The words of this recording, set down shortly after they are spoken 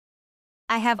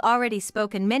I have already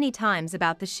spoken many times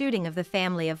about the shooting of the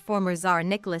family of former Tsar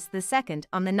Nicholas II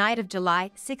on the night of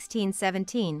July 16,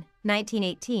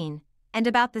 1918, and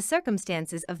about the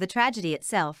circumstances of the tragedy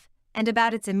itself, and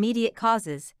about its immediate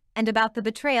causes, and about the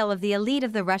betrayal of the elite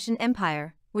of the Russian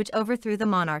Empire, which overthrew the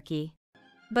monarchy.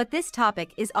 But this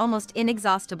topic is almost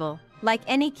inexhaustible, like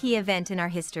any key event in our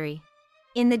history.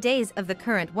 In the days of the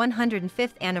current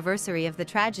 105th anniversary of the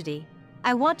tragedy,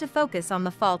 I want to focus on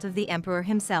the fault of the emperor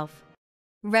himself.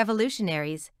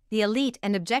 Revolutionaries, the elite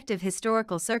and objective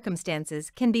historical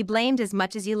circumstances can be blamed as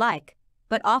much as you like,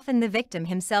 but often the victim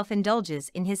himself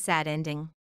indulges in his sad ending.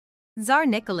 Tsar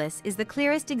Nicholas is the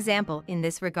clearest example in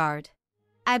this regard.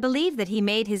 I believe that he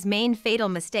made his main fatal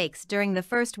mistakes during the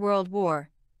First World War,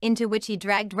 into which he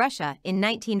dragged Russia in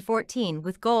 1914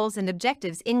 with goals and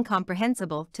objectives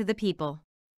incomprehensible to the people.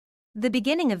 The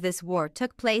beginning of this war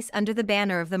took place under the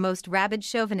banner of the most rabid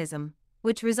chauvinism,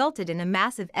 which resulted in a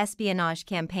massive espionage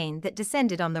campaign that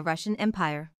descended on the Russian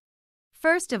Empire.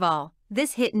 First of all,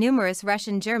 this hit numerous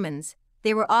Russian Germans.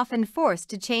 They were often forced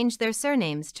to change their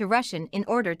surnames to Russian in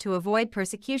order to avoid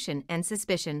persecution and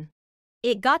suspicion.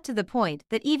 It got to the point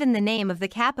that even the name of the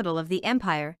capital of the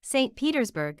empire, St.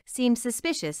 Petersburg, seemed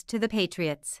suspicious to the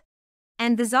patriots.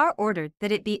 And the Tsar ordered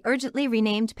that it be urgently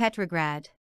renamed Petrograd.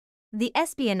 The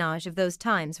espionage of those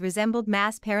times resembled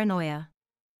mass paranoia.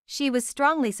 She was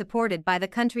strongly supported by the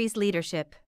country's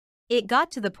leadership. It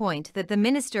got to the point that the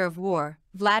Minister of War,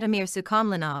 Vladimir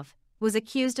Sukhanlinov, was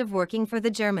accused of working for the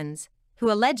Germans,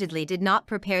 who allegedly did not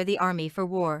prepare the army for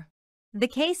war. The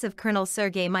case of Colonel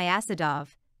Sergei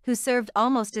Myasadov, who served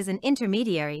almost as an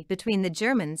intermediary between the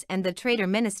Germans and the traitor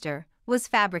minister, was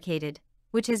fabricated,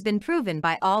 which has been proven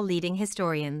by all leading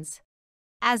historians.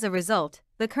 As a result,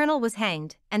 the colonel was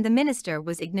hanged and the minister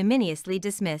was ignominiously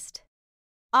dismissed.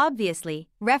 Obviously,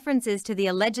 references to the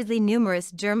allegedly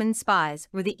numerous German spies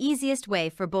were the easiest way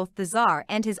for both the Tsar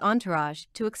and his entourage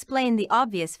to explain the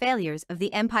obvious failures of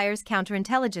the empire's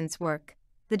counterintelligence work,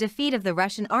 the defeat of the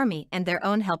Russian army and their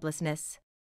own helplessness.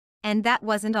 And that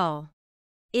wasn't all.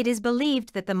 It is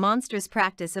believed that the monstrous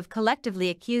practice of collectively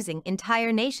accusing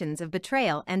entire nations of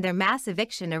betrayal and their mass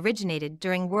eviction originated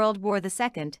during World War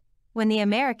II, when the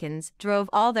Americans drove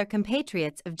all their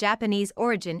compatriots of Japanese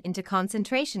origin into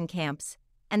concentration camps,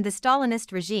 and the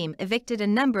Stalinist regime evicted a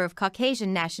number of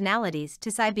Caucasian nationalities to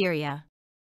Siberia.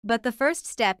 But the first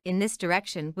step in this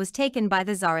direction was taken by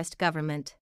the Tsarist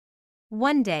government.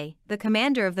 One day, the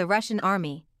commander of the Russian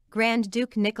army, Grand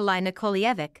Duke Nikolai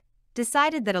Nikolaevich,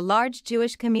 decided that a large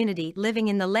Jewish community living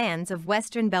in the lands of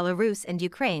western Belarus and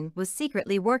Ukraine was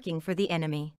secretly working for the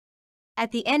enemy.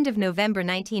 At the end of November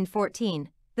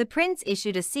 1914, the prince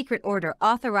issued a secret order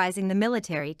authorizing the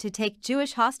military to take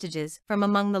Jewish hostages from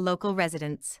among the local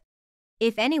residents.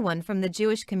 If anyone from the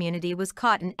Jewish community was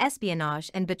caught in espionage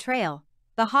and betrayal,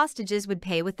 the hostages would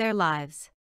pay with their lives.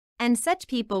 And such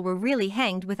people were really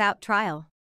hanged without trial.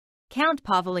 Count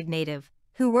Pavel Ignatiev,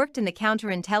 who worked in the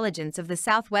counterintelligence of the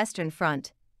Southwestern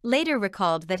Front, later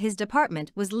recalled that his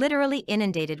department was literally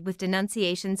inundated with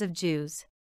denunciations of Jews.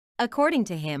 According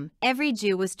to him, every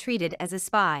Jew was treated as a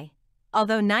spy,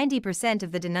 although 90%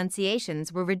 of the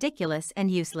denunciations were ridiculous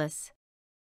and useless.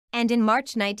 And in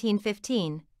March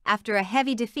 1915, after a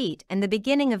heavy defeat and the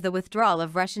beginning of the withdrawal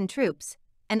of Russian troops,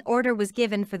 an order was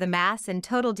given for the mass and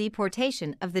total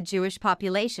deportation of the Jewish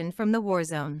population from the war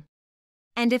zone.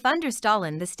 And if under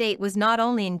Stalin the state was not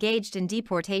only engaged in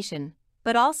deportation,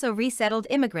 but also resettled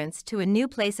immigrants to a new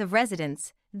place of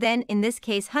residence, then in this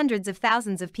case hundreds of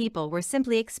thousands of people were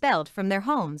simply expelled from their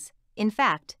homes, in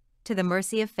fact, to the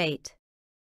mercy of fate.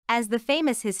 As the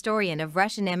famous historian of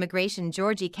Russian emigration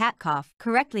Georgy Katkov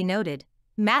correctly noted,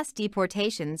 mass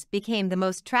deportations became the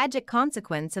most tragic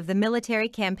consequence of the military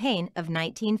campaign of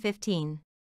 1915.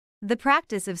 The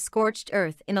practice of scorched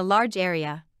earth in a large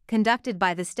area, conducted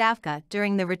by the Stavka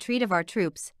during the retreat of our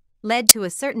troops, led to a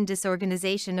certain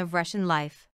disorganization of Russian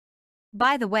life.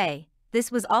 By the way,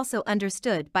 this was also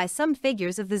understood by some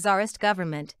figures of the Tsarist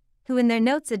government, who in their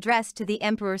notes addressed to the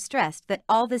emperor stressed that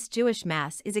all this Jewish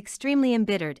mass is extremely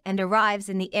embittered and arrives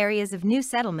in the areas of new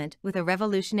settlement with a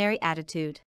revolutionary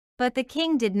attitude. But the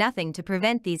king did nothing to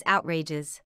prevent these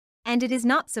outrages. And it is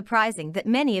not surprising that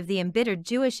many of the embittered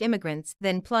Jewish immigrants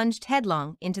then plunged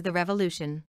headlong into the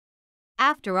revolution.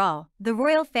 After all, the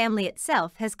royal family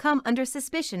itself has come under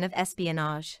suspicion of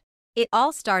espionage. It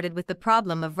all started with the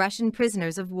problem of Russian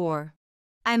prisoners of war.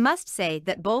 I must say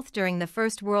that both during the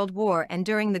First World War and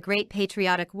during the Great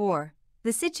Patriotic War,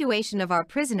 the situation of our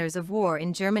prisoners of war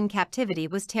in German captivity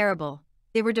was terrible.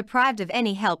 They were deprived of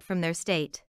any help from their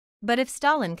state. But if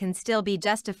Stalin can still be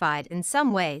justified in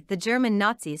some way, the German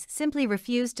Nazis simply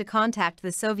refused to contact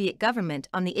the Soviet government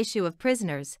on the issue of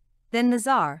prisoners, then the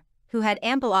Tsar, who had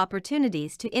ample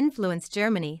opportunities to influence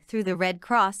Germany through the Red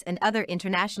Cross and other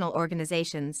international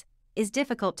organizations, is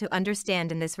difficult to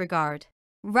understand in this regard.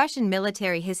 Russian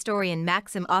military historian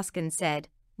Maxim Oskin said,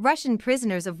 Russian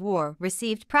prisoners of war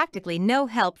received practically no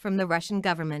help from the Russian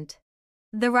government.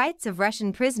 The rights of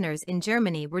Russian prisoners in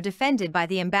Germany were defended by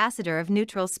the ambassador of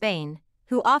neutral Spain,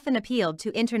 who often appealed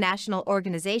to international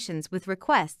organizations with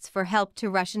requests for help to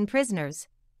Russian prisoners,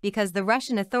 because the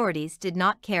Russian authorities did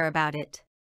not care about it.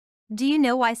 Do you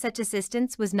know why such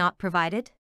assistance was not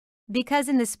provided? Because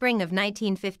in the spring of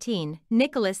 1915,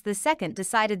 Nicholas II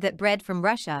decided that bread from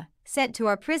Russia, sent to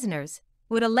our prisoners,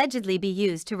 would allegedly be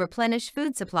used to replenish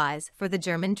food supplies for the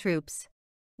German troops.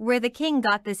 Where the king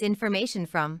got this information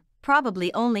from,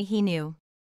 probably only he knew.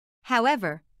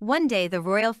 However, one day the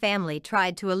royal family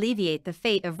tried to alleviate the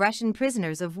fate of Russian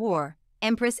prisoners of war.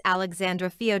 Empress Alexandra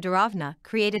Fyodorovna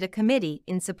created a committee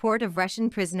in support of Russian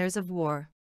prisoners of war.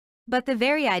 But the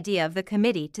very idea of the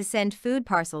committee to send food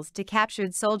parcels to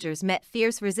captured soldiers met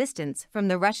fierce resistance from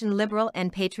the Russian liberal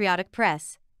and patriotic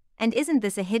press. And isn't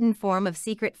this a hidden form of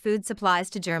secret food supplies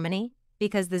to Germany,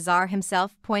 because the Tsar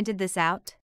himself pointed this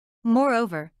out?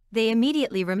 Moreover, they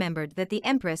immediately remembered that the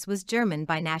Empress was German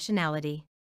by nationality.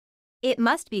 It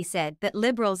must be said that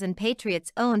liberals and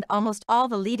patriots owned almost all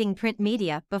the leading print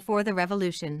media before the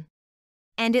revolution.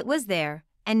 And it was there,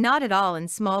 and not at all in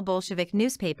small Bolshevik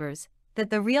newspapers, that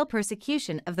the real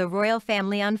persecution of the royal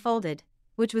family unfolded,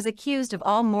 which was accused of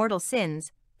all mortal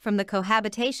sins, from the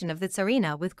cohabitation of the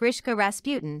Tsarina with Grishka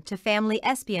Rasputin to family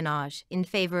espionage in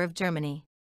favor of Germany.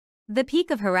 The peak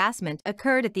of harassment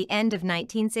occurred at the end of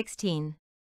 1916.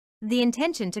 The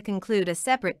intention to conclude a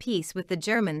separate peace with the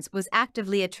Germans was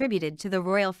actively attributed to the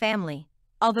royal family,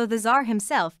 although the Tsar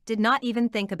himself did not even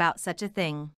think about such a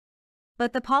thing.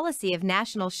 But the policy of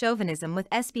national chauvinism with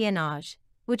espionage,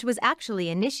 which was actually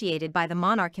initiated by the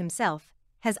monarch himself,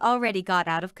 has already got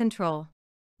out of control.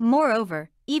 Moreover,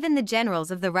 even the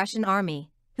generals of the Russian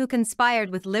army, who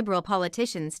conspired with liberal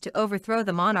politicians to overthrow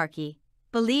the monarchy,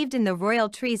 believed in the royal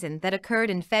treason that occurred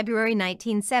in February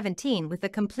 1917 with the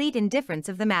complete indifference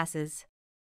of the masses.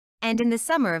 And in the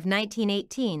summer of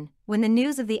 1918, when the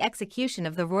news of the execution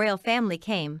of the royal family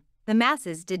came, the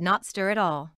masses did not stir at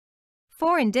all.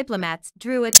 Foreign diplomats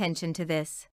drew attention to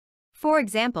this. For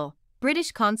example,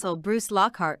 British consul Bruce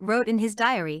Lockhart wrote in his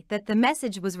diary that the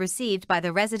message was received by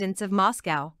the residents of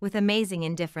Moscow with amazing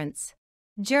indifference.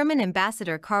 German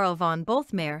ambassador Karl von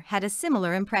Bothmeyer had a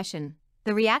similar impression.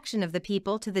 The reaction of the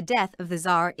people to the death of the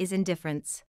Tsar is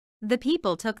indifference. The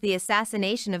people took the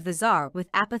assassination of the Tsar with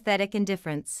apathetic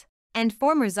indifference. And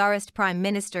former Tsarist Prime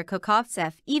Minister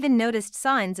Kokovtsev even noticed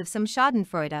signs of some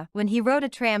schadenfreude when he rode a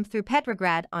tram through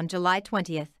Petrograd on July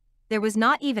 20th. There was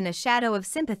not even a shadow of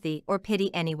sympathy or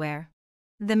pity anywhere.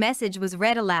 The message was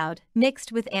read aloud,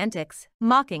 mixed with antics,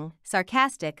 mocking,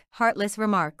 sarcastic, heartless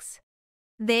remarks.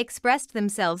 They expressed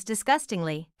themselves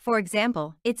disgustingly, for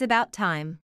example, "It's about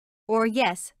time." Or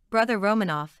 "Yes, brother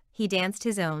Romanov, he danced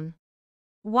his own."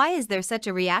 Why is there such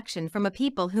a reaction from a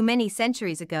people who many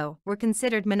centuries ago were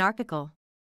considered monarchical?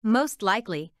 Most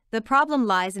likely, the problem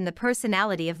lies in the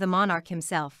personality of the monarch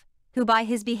himself, who by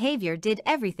his behavior did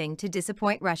everything to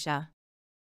disappoint Russia.